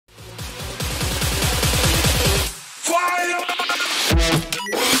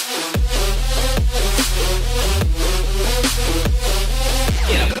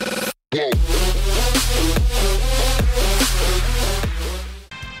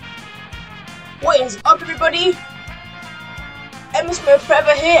What is up, everybody? Smith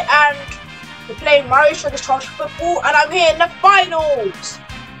Forever here, and we're playing Mario Strikers Charge Football, and I'm here in the finals!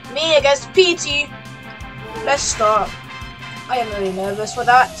 Me against PT. Let's start. I am really nervous for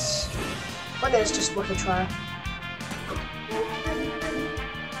that, but it's just worth a try.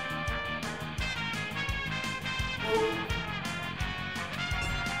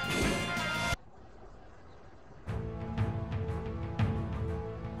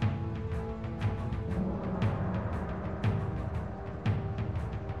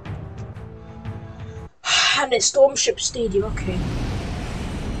 And it's Stormship Stadium, okay.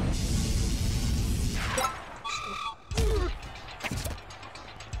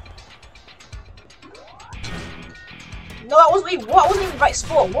 No, that wasn't even, what? I wasn't even the right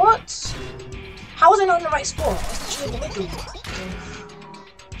spot. What? How was I not in the right spot? I was literally in the middle. Okay.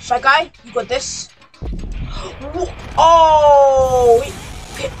 Shy Guy, you got this. Oh!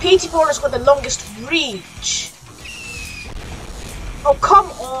 PT Brawler's got the longest reach. Oh,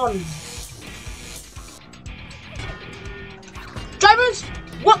 come on. Drivers!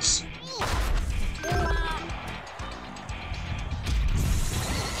 What?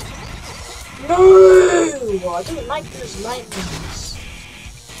 No! I don't like those lightnings.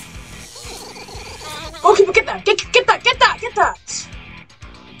 Goalkeeper, get that! Get that! Get that! Get that!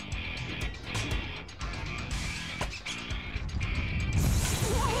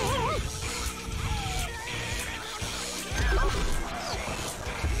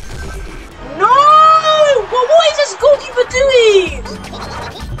 No! Well, what is this goalkeeper doing?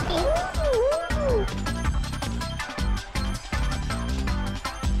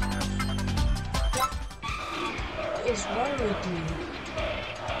 What is wrong with you?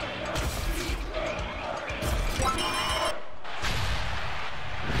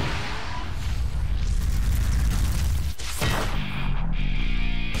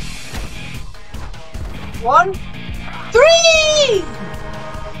 One, three!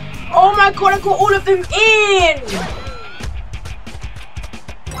 Oh my god, I got all of them in!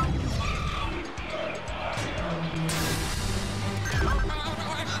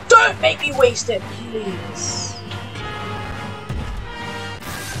 Don't make me waste it, please.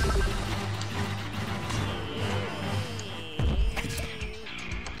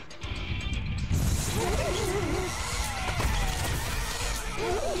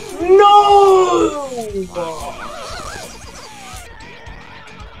 No!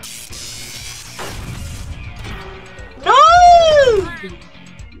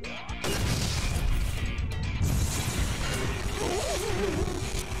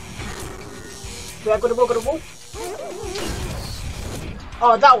 Yeah, got the ball.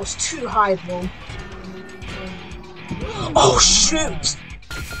 Oh, that was too high, bro. Oh shoot!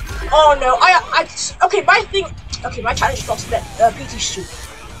 Oh no, okay, my challenge drops let PT shoot.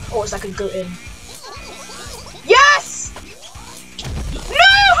 Oh, so I can go in. Yes!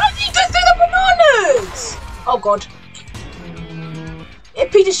 No! How did you go through the bananas? Oh god. If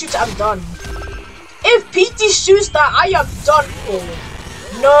PT shoots it, I'm done. If PT shoots that, I am done for.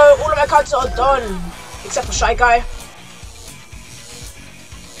 No, all of my characters are done. Except for Shy Guy.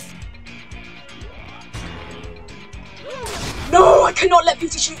 No, I cannot let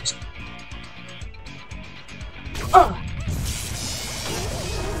PT shoot.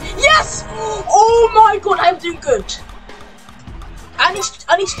 Yes! Oh my god, I'm doing good. I need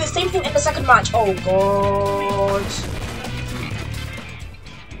to do the same thing in the second match. Oh god.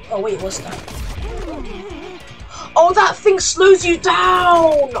 Oh wait, what's that? Oh, that thing slows you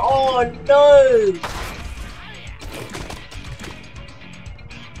down! Oh no!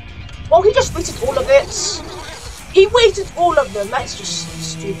 Well, he just waited all of it. He waited all of them. That's just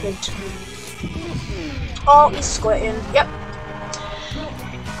stupid. Oh, he's squirting. Yep.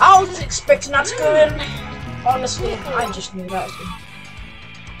 I was expecting that to go in. Honestly, I just knew that.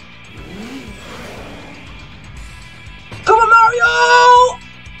 Come on, Mario!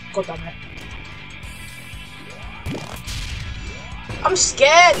 God damn it. I'm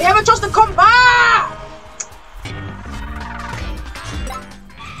scared. They have a chance to come back.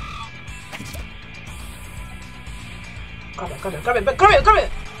 Grab it. Grab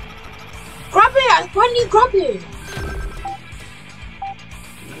it. Why didn't you grab it?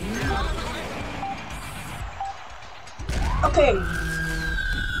 Okay.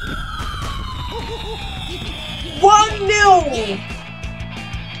 1-0.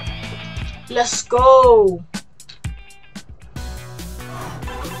 Let's go.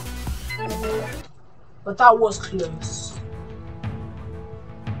 But that was close.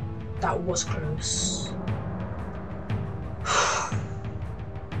 That was close.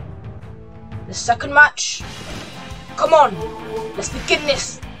 The second match. Come on. Let's begin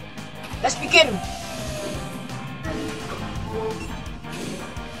this. Let's begin.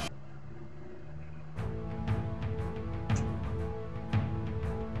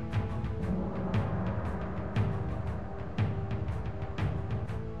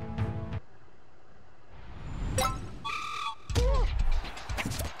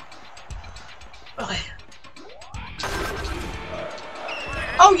 Okay.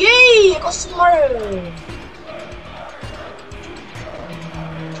 Oh yay! I got some more.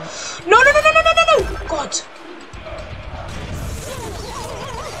 No! God.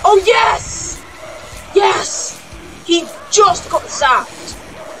 Oh yes! Yes! He just got zapped.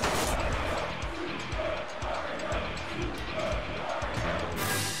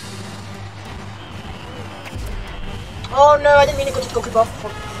 Oh no, I didn't mean to go to goalkeeper.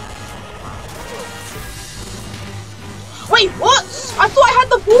 Wait, what? I thought I had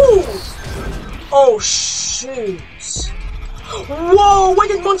the ball. Oh shoot. Whoa, where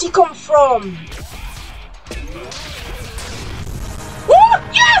did Monty come from? Oh,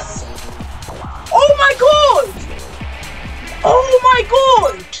 yes! Oh my god! Oh my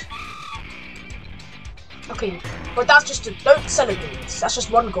god! Okay, but that's just a, don't celebrate. That's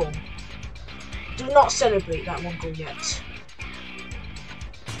just one goal. Do not celebrate that one goal yet.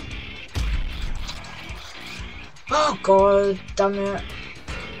 Oh god, damn it.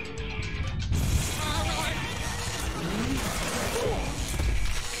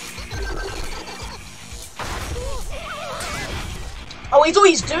 Oh, he's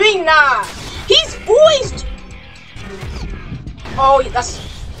always doing that. He's always. Oh, that's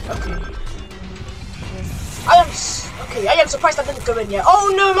okay. I am surprised that didn't go in yet.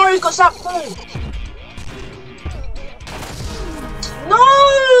 Oh no, Mario's got zapped. No.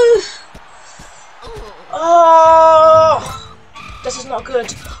 Oh, this is not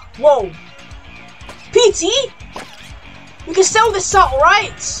good. Whoa, PT, you can sell this out,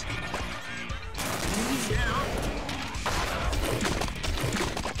 right?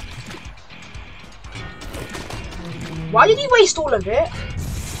 Why did he waste all of it?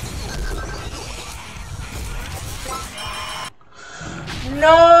 No!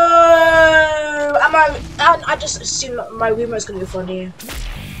 I just assumed that my remote's gonna be funny.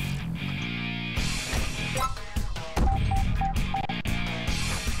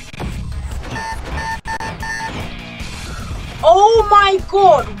 Oh my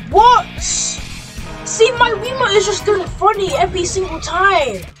god, what? See, my remote is just doing funny every single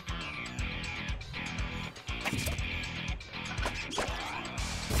time.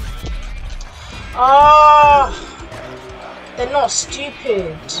 Ah, they're not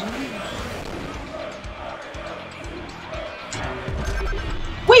stupid.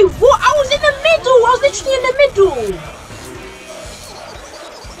 Wait, what? I was in the middle. I was literally in the middle.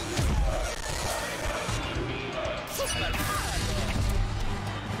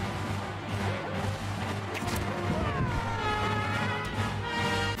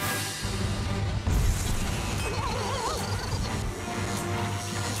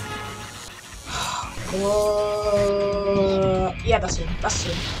 Yeah, that's him. That's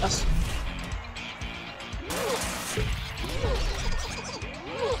him. That's him.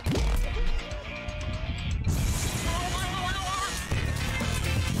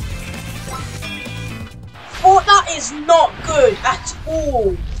 Oh, that is not good at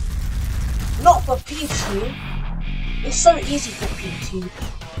all. Not for PT. It's so easy for PT.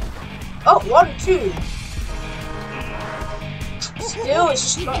 Oh, 1, 2. Still,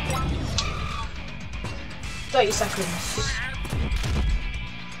 it's just not. 30 seconds.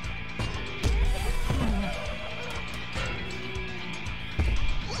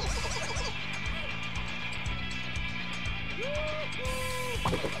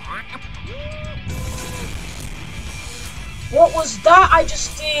 What was that I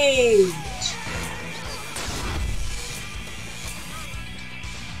just did?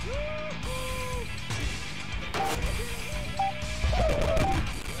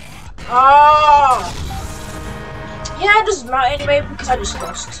 Ah! Yeah, it doesn't matter anyway because I just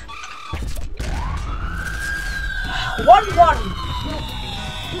lost. 1-1.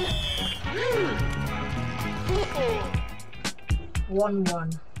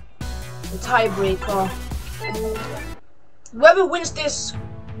 1-1. The tiebreaker. Whoever wins this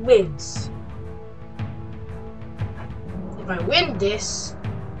wins. If I win this,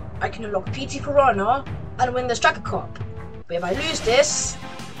 I can unlock PT Piranha and win the Striker Cup. But if I lose this,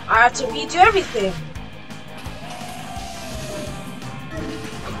 I have to redo everything.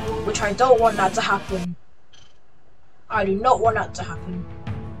 Which I don't want that to happen. I do not want that to happen.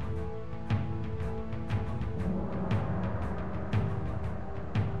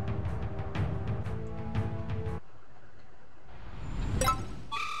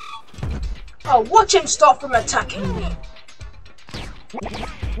 Oh, watch him stop from attacking me.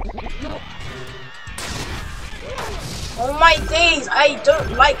 Oh my days, I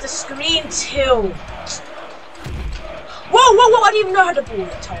don't like the screen tilt. Whoa, whoa, whoa, I didn't even know how to ball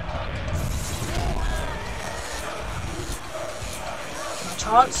that time. No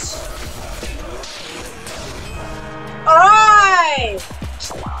chance. Alright!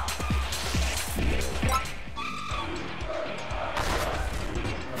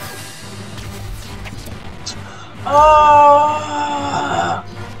 Oh!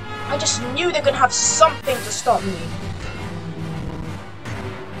 I just knew they're gonna have something to stop me.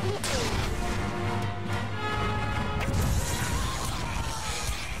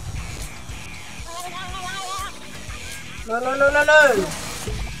 No, no, no, no, no!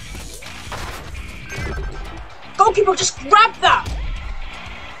 Goalkeeper, just grab that!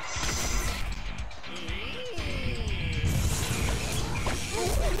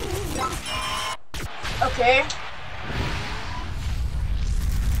 Okay.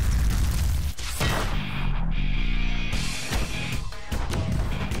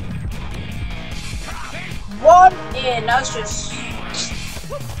 One in, that's just...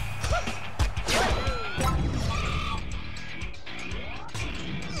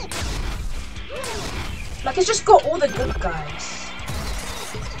 Like, it's just got all the good guys.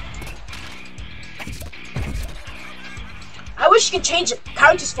 I wish you could change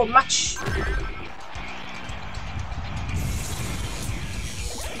characters for match.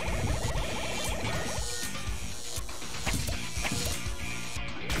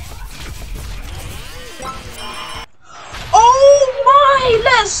 Oh my,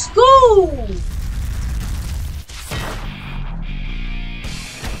 let's go!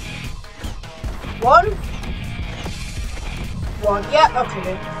 One, yeah,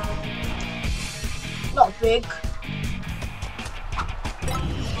 okay. Not big.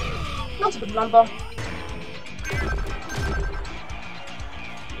 Not a big number.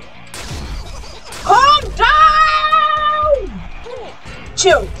 Calm down!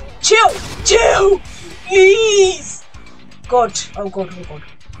 Chill, chill, chill! Please! God, oh god, oh god.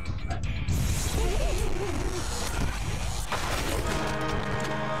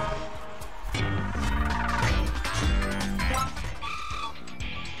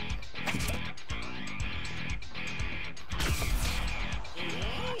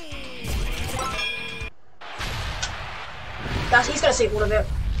 He's gonna save all of it.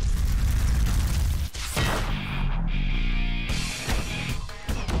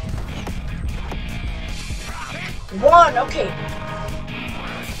 One, okay.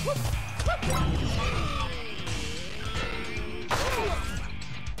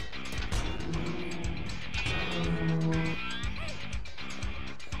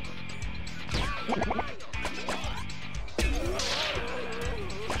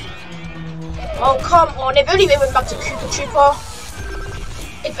 Oh, come on. If only they went back to Cooper Trooper.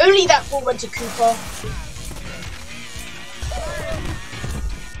 If only that ball went to Cooper.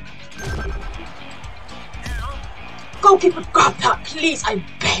 Goalkeeper, grab that, please, I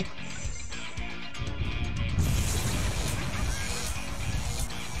beg.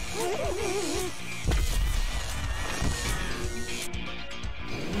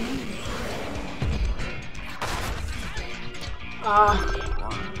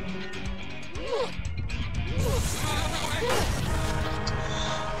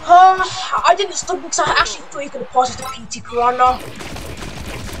 I didn't stop because I actually thought he was going to pass it to PT Piranha.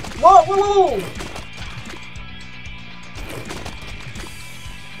 Whoa, whoa, whoa!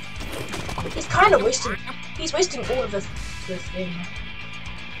 He's kind of wasting. He's wasting all of the thing.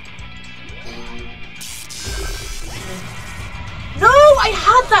 No, I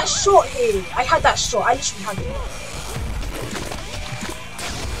had that shot here. I had that shot. I literally had it.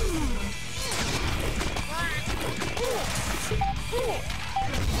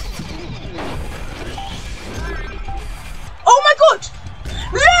 Oh my god!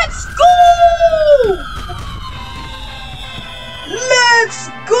 Let's go! Let's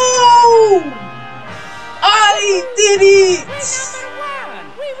go! I did it!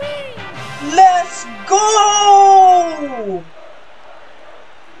 Let's go!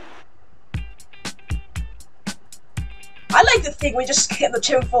 I like the thing we just get the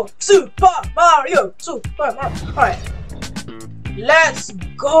tune for Super Mario! Super Mario! Alright. Let's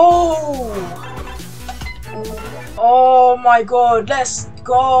go! Oh my god, let's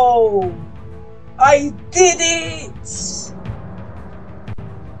go! I did it!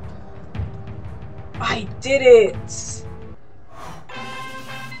 I did it!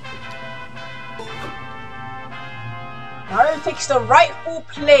 Mario takes the rightful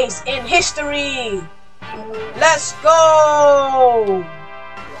place in history! Let's go!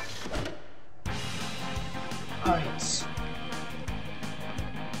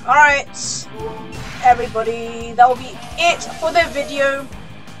 Alright, everybody, that will be it for the video.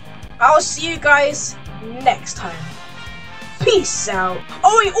 I'll see you guys next time. Peace out.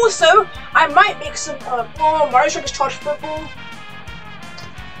 Oh wait, also, I might make some Mario Strikers Charge Football.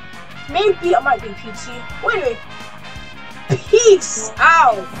 Maybe I might be PT. Well, anyway, peace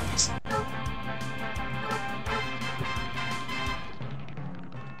out.